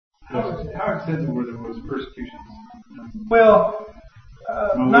How extensive were those persecutions? Well,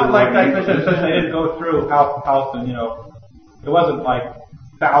 not like I said, they didn't go through house to house, and it wasn't like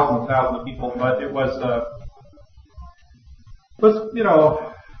thousands of people, but it was a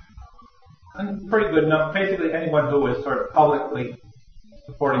pretty good number. Basically, anyone who was sort of publicly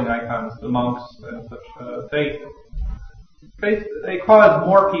supporting the icons, the monks and such, they caused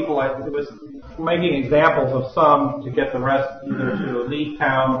more people. It was making examples of some to get the rest either to leave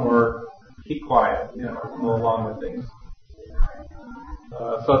town or keep quiet, go along with things.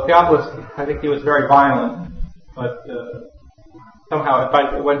 So Theophilus, I think he was very violent, but somehow,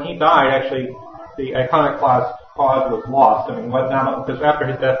 when he died, actually, the iconoclast cause was lost. Because after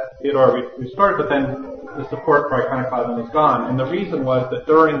his death, Theodore restored, but then the support for iconoclasm was gone. And the reason was that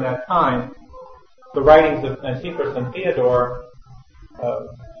during that time, the writings of Eusebius and Theodore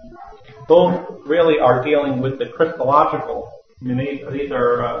both really are dealing with the Christological. These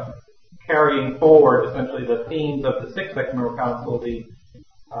are carrying forward essentially the themes of the Sixth Ecumenical Council, the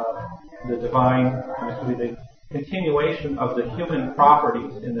divine, the continuation of the human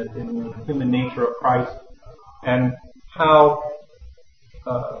properties in the human nature of Christ, and how.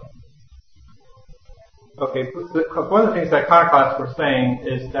 One of the things that iconoclasts were saying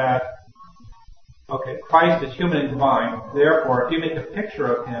is that, Christ is human and divine. Therefore, if you make a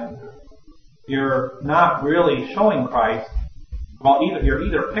picture of him, you're not really showing Christ. Well, you're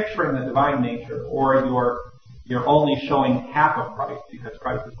either picturing the divine nature, or you're only showing half of Christ, because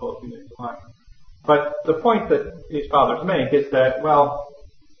Christ is both human and divine. But the point that these fathers make is that,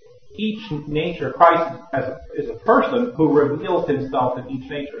 each nature, Christ is a person who reveals himself in each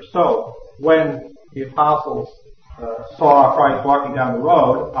nature. So, when the apostles saw Christ walking down the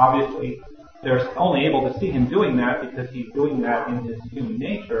road, obviously they're only able to see him doing that because he's doing that in his human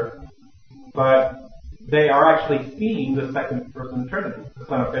nature. But they are actually seeing the second person of the Trinity.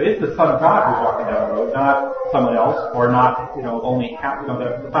 It is the Son of God who's walking down the road, not someone else, or not, only half.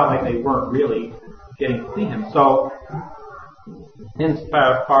 It's not like they weren't really getting to see him. So,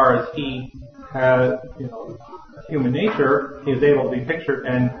 insofar as he has, human nature, he is able to be pictured,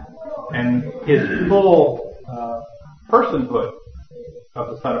 and his full personhood of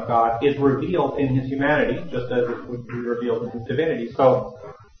the Son of God is revealed in his humanity, just as it would be revealed in his divinity. So,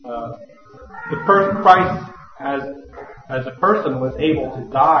 the person Christ, as a person, was able to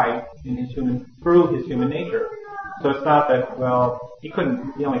die through his human nature. So it's not that he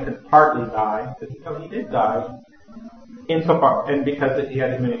only could partly die, because he did die. Insofar, and because he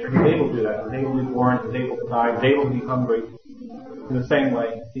had human nature, he was able to do that. He was able to be born, he was able to die, he was able to be hungry. In the same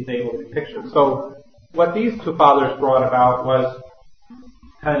way, he's able to be pictured. So, what these two fathers brought about was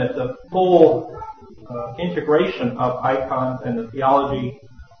kind of the full integration of icons and the theology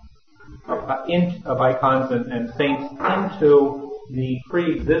of icons and saints into the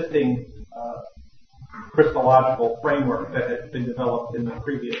pre-existing Christological framework that had been developed in the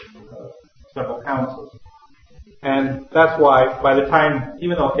previous several councils. And that's why, by the time,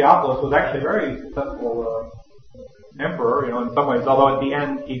 even though Theophilus was actually a very successful emperor, in some ways, although at the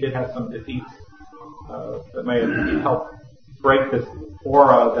end he did have some defeats that may have helped break this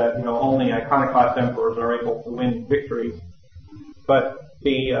aura that, only iconoclast emperors are able to win victories. But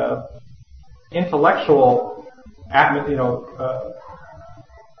the intellectual,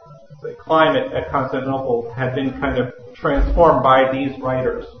 the climate at Constantinople had been kind of transformed by these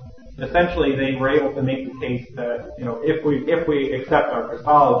writers. Essentially, they were able to make the case that, if we accept our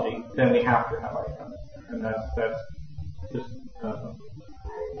Christology, then we have to have icons, and that's just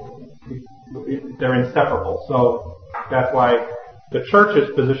they're inseparable. So that's why the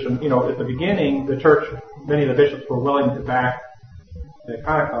church's position, at the beginning, the church, many of the bishops were willing to back the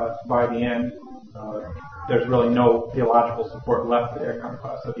iconoclasts. By the end, there's really no theological support left for the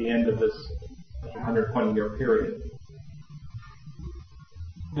iconoclasts at the end of this 120-year period.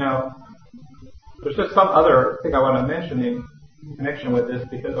 Now, there's just some other thing I want to mention in connection with this,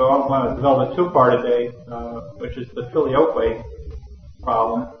 because I want to develop a two-part today, which is the filioque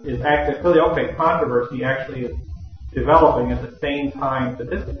problem. The filioque controversy actually is developing at the same time that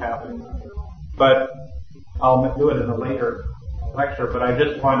this is happening, but I'll do it in a later lecture. But I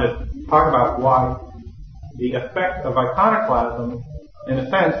just want to talk about why the effect of iconoclasm, in a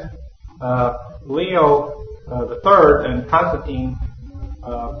sense, Leo III and Constantine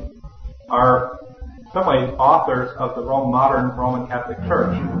are in some ways authors of the modern Roman Catholic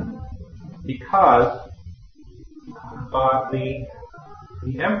Church, because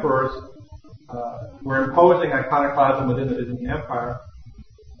the emperors were imposing iconoclasm within the Byzantine Empire.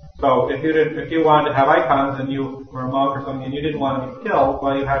 So if you wanted to have icons and you were a monk or something and you didn't want to be killed,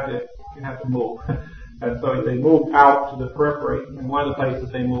 well, you had to move. And so they moved out to the periphery, and one of the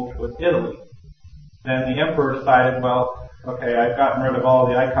places they moved was Italy. And the emperor decided, well, okay, I've gotten rid of all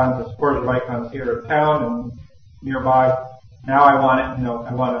the icons, the supporters of icons here in town and nearby. Now I want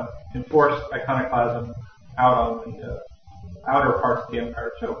to enforce iconoclasm out on the outer parts of the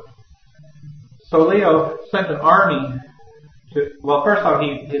empire too. So Leo sent an army to, well, first off,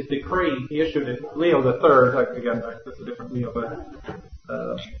 his decree, he issued it, Leo the Third, again, that's a different Leo, but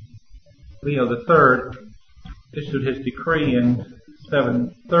Leo the Third issued his decree in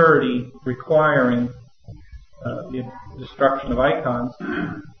 730 requiring the destruction of icons,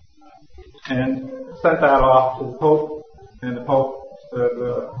 and sent that off to the Pope, and the Pope said,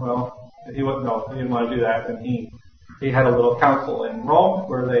 he didn't want to do that, and he had a little council in Rome,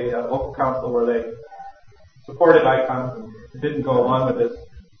 where they, local council where they supported icons and didn't go along with this.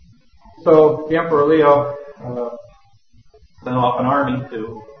 So the Emperor Leo sent off an army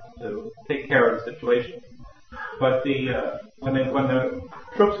to take care of the situation. But when the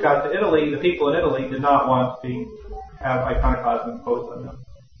troops got to Italy, the people in Italy did not want to have iconoclasm imposed on them.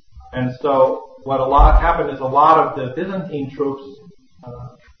 And so happened is a lot of the Byzantine troops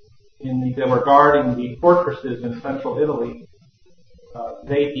that were guarding the fortresses in central Italy,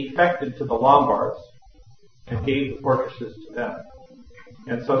 they defected to the Lombards and gave the fortresses to them.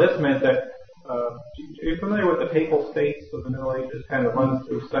 And so this meant that, are you familiar with the Papal States of the Middle Ages? Kind of runs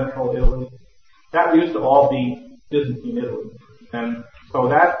through central Italy. That used to all be Byzantine Italy. And so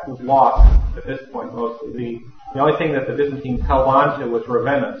that was lost at this point mostly. The only thing that the Byzantines held on to was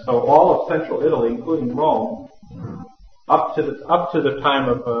Ravenna. So all of central Italy, including Rome, up to the time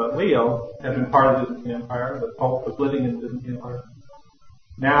of Leo, had been part of the Byzantine Empire. The Pope was living in the Byzantine Empire.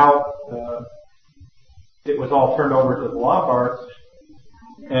 Now it was all turned over to the Lombards,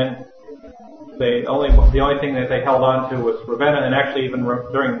 and the only thing that they held on to was Ravenna, and actually even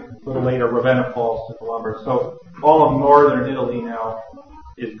during a little later, Ravenna falls to the Lombards. So all of northern Italy now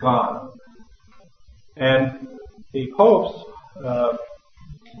is gone. And the popes,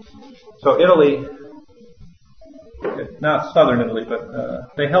 so Italy, not southern Italy,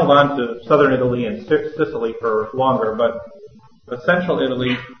 but they held on to southern Italy and Sicily for longer, but central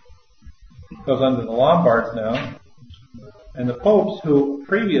Italy goes under the Lombards now. And the popes, who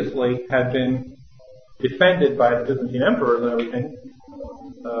previously had been defended by the Byzantine emperors and everything,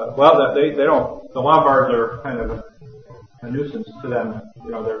 the Lombards are kind of a nuisance to them.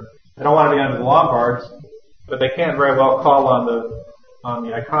 They don't want to be under the Lombards, but they can't very well call on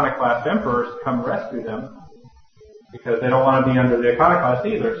the iconoclast emperors to come rescue them, because they don't want to be under the iconoclast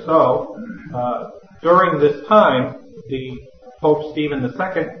either. So, during this time, the Pope Stephen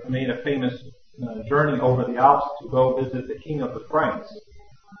II made a famous journey over the Alps to go visit the King of the Franks.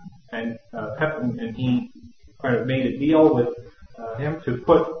 And he kind of made a deal with him to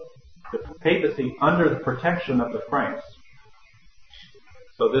put the papacy under the protection of the Franks.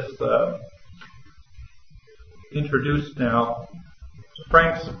 So this introduced now the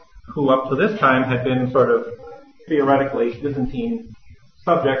Franks, who up to this time had been sort of theoretically Byzantine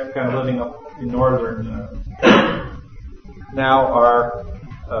subjects, kind of living up in northern, now are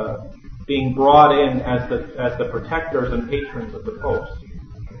being brought in as the protectors and patrons of the popes.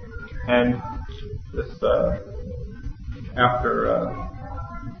 And this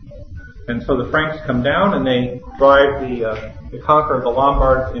and so the Franks come down and they drive they conquer the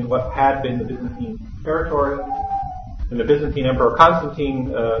Lombards in what had been the Byzantine territory. And the Byzantine Emperor Constantine,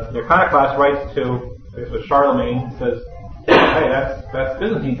 the iconoclast, writes to Charlemagne and says, "Hey, that's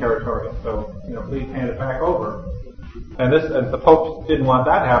Byzantine territory, so please hand it back over." And the popes didn't want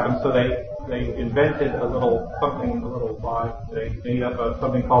that to happen, so they invented a little lie. They made up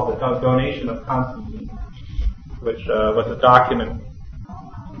something called the Donation of Constantine, which was a document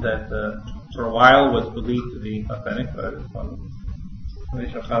that for a while was believed to be authentic, but it's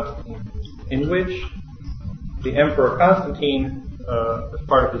Donation of Constantine, in which the Emperor Constantine, as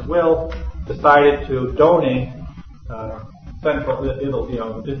part of his will, decided to donate central Italy,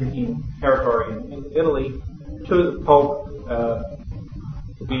 the Byzantine territory in Italy, to the Pope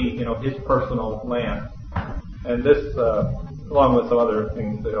to be, his personal land. And this, along with some other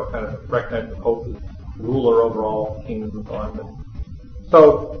things, kind of recognize the Pope as ruler over all kingdoms and so on. So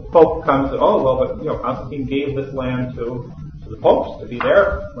the Pope comes and, but Constantine gave this land to the popes to be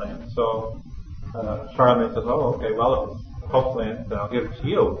their land. So Charlemagne says, okay, well, if it's the Pope's land, then I'll give it to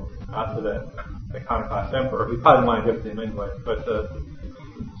you, not to the iconoclast emperor. He probably didn't want to give it to him anyway. But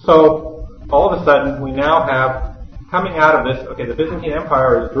so all of a sudden, we now have, coming out of this, the Byzantine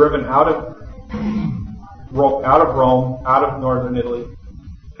Empire is driven out of Rome, out of northern Italy,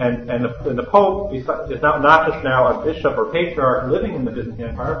 and the Pope is not just now a bishop or patriarch living in the Byzantine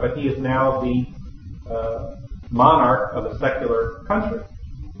Empire, but he is now the monarch of a secular country.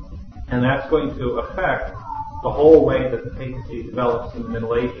 And that's going to affect the whole way that the papacy develops in the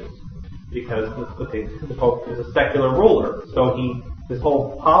Middle Ages, because the Pope is a secular ruler. So his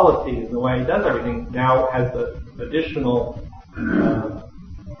whole policy and the way he does everything now has the additional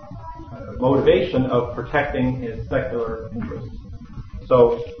motivation of protecting his secular interests.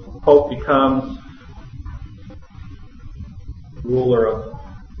 So Pope becomes ruler of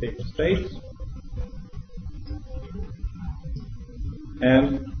Papal States,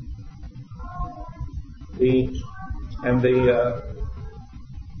 and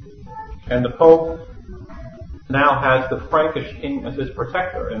the Pope now has the Frankish king as his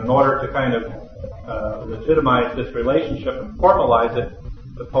protector. And in order to kind of legitimize this relationship and formalize it,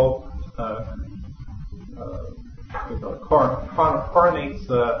 the Pope coronates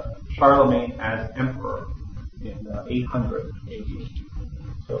Charlemagne as emperor in 800 AD.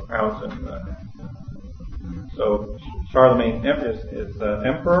 So Charlemagne is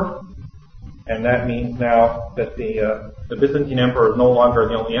emperor, and that means now that the Byzantine emperor is no longer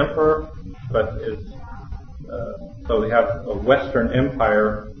the only emperor, but so we have a Western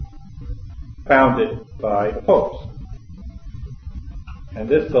empire founded by the popes. And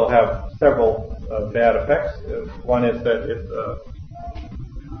this will have several bad effects. One is that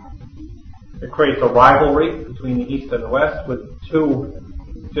it creates a rivalry between the East and the West with two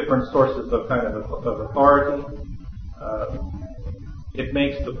different sources of authority. It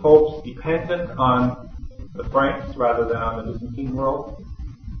makes the popes dependent on the Franks rather than on the Byzantine world.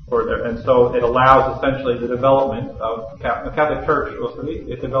 And so it allows essentially the development of the Catholic Church.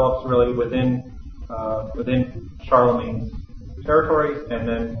 It develops really within Charlemagne's territories, and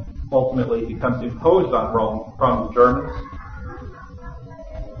then ultimately becomes imposed on Rome from the Germans.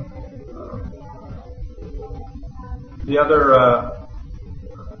 The other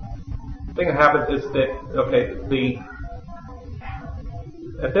thing that happens is that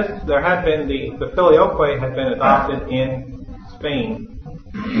there had been the filioque had been adopted in Spain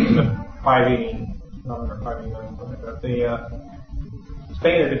in the 589 or 589 something like that.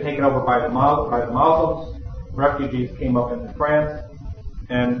 Spain had been taken over by the Muslims. Refugees came up into France,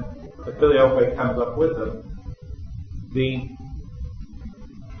 and the filioque comes up with them. The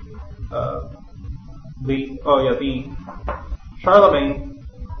Charlemagne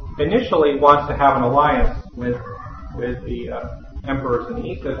initially wants to have an alliance with the emperors in the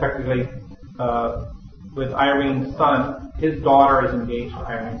East, effectively with Irene's son. His daughter is engaged to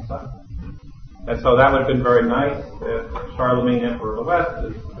Irene's son. And so that would have been very nice if Charlemagne, Emperor of the West,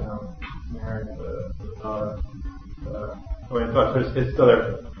 is married to the daughter. So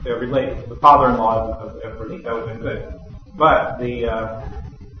they're related. The father-in-law of the Emperor, that would have been good. But either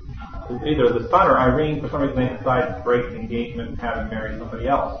the son or Irene, for some reason, they decided to break the engagement and have him marry somebody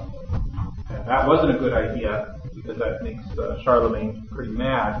else. And that wasn't a good idea, because that makes Charlemagne pretty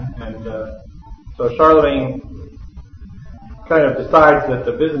mad. And so Charlemagne kind of decides that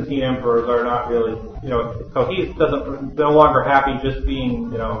the Byzantine emperors are not really, so he's no longer happy just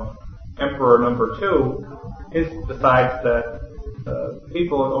being, emperor number 2. He decides that the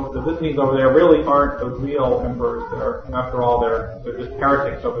Byzantines over there really aren't the real emperors. After all, they're just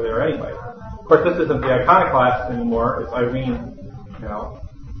heretics over there anyway. Of course, this isn't the iconoclast anymore. It's Irene,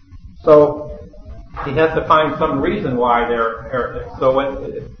 So he has to find some reason why they're heretics. So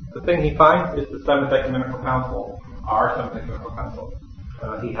the thing he finds is the Seventh Ecumenical Council, our Seventh Ecumenical Council.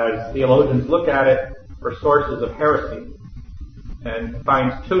 He has theologians look at it for sources of heresy, and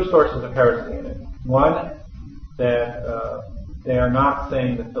finds 2 sources of heresy in it. One, that they are not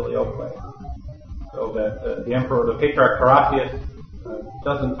saying the filioque, so that the emperor, the Patriarch Horatius,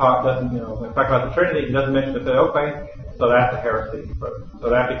 doesn't when we talk about the Trinity, he doesn't mention the filioque, so that's a heresy. So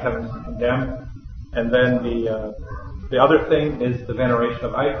that becomes condemned. And then the other thing is the veneration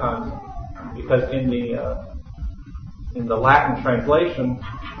of icons, because in the Latin translation,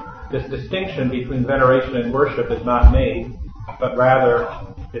 this distinction between veneration and worship is not made, but rather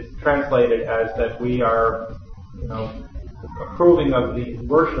it's translated as that we are, approving of the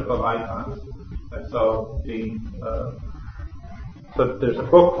worship of icons. And so so there's a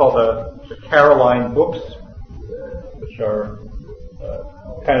book called the Caroline Books, which are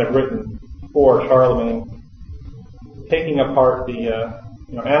kind of written for Charlemagne, taking apart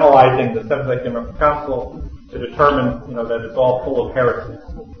analyzing the Seventh Ecumenical Council to determine, that it's all full of heresies.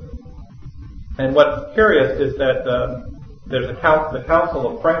 And what's curious is that there's the Council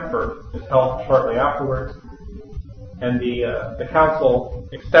of Frankfurt is held shortly afterwards, and the council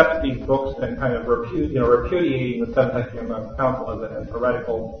accepts these books and kind of repudiating the Seventh Ecumenical Council as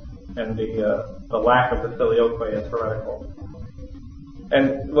heretical, and the lack of the filioque as heretical.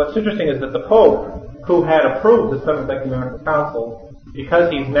 And what's interesting is that the Pope who had approved the Seventh Ecumenical Council,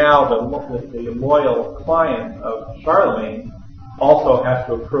 because he's now the loyal client of Charlemagne, also has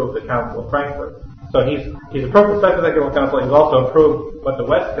to approve the Council of Frankfurt. So he's approved the Second Ecumenical Council. He's also approved what the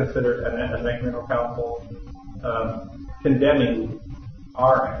West considered an ecumenical council, condemning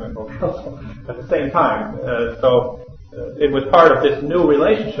our ecumenical council at the same time. It was part of this new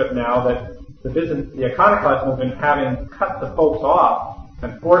relationship now that the Iconoclast movement, having cut the popes off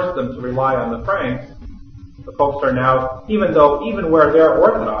and forced them to rely on the Franks, the popes are now, even where they're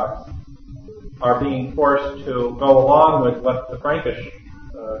Orthodox, are being forced to go along with what the Frankish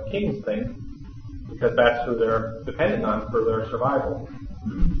kings think, because that's who they're depending on for their survival.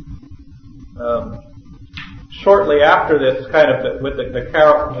 Shortly after this,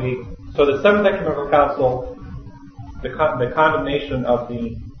 so the Seventh Ecumenical Council, the condemnation of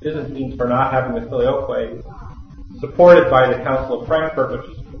the Byzantines for not having the Filioque, supported by the Council of Frankfurt, which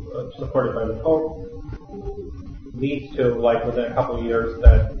is supported by the Pope, leads to, within a couple of years,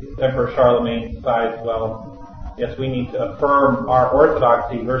 that Emperor Charlemagne decides, well, yes, we need to affirm our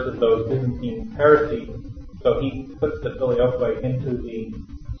orthodoxy versus those Byzantine heresies. So he puts the Filioque into the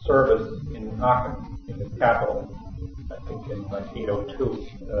service in Aachen, in his capital, I think in 802.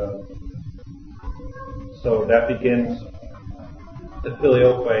 So that begins the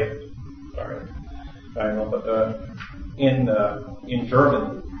Filioque, in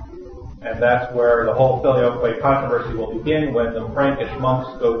German. And that's where the whole Filioque controversy will begin, when the Frankish monks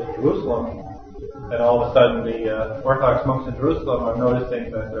go to Jerusalem, and all of a sudden the Orthodox monks in Jerusalem are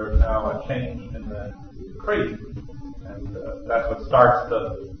noticing that there's now a change in the creed. And that's what starts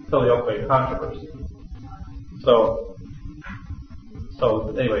the Filioque controversy. So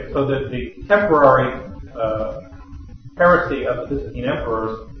the temporary heresy of the Byzantine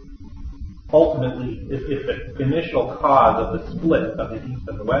emperors ultimately is the initial cause of the split of the East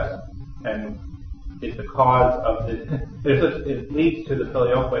and the West, and is the cause of it leads to the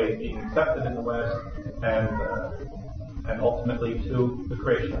Filioque being accepted in the West, and ultimately to the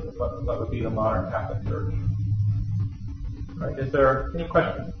creation of what would be the modern Catholic Church. Right? Is there any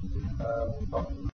questions?